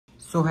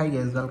So hi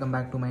guys, welcome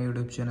back to my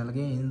YouTube channel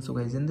again. So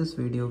guys, in this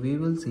video we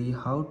will see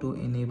how to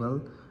enable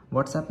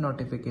WhatsApp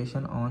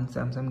notification on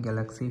Samsung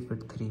Galaxy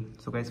Fit 3.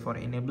 So guys, for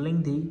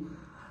enabling the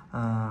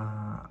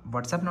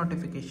WhatsApp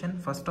notification,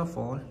 first of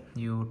all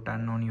you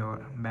turn on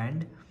your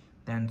band,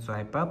 then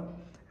swipe up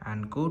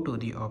and go to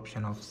the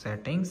option of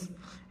settings.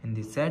 In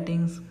the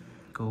settings,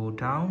 go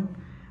down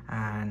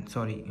and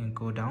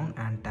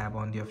tap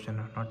on the option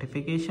of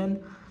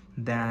notification,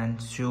 then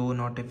show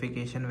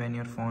notification when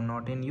your phone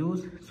not in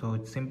use. So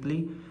it's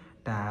simply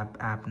tap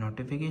app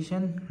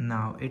notification.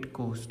 Now it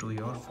goes to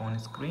your phone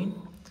screen.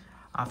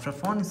 After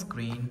phone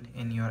screen,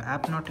 in your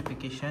app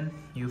notification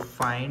you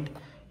find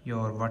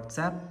your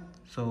WhatsApp.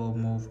 So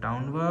move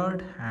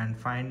downward and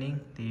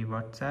finding the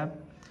WhatsApp,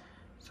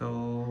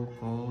 so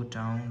go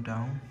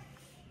down.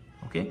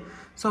 Okay,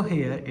 so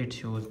here it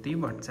shows the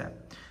WhatsApp.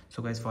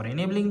 So guys, for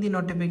enabling the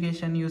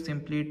notification you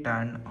simply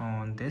turn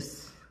on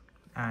this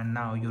and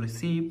now you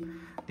receive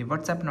the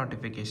WhatsApp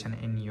notification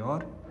in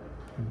your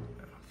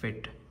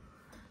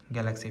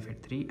Galaxy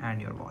Fit 3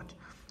 and your watch,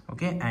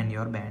 okay, and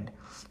your band.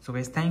 So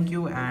guys, thank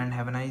you and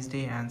have a nice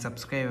day, and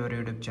subscribe our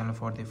YouTube channel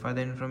for the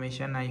further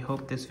information. I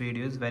hope this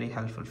video is very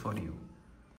helpful for you.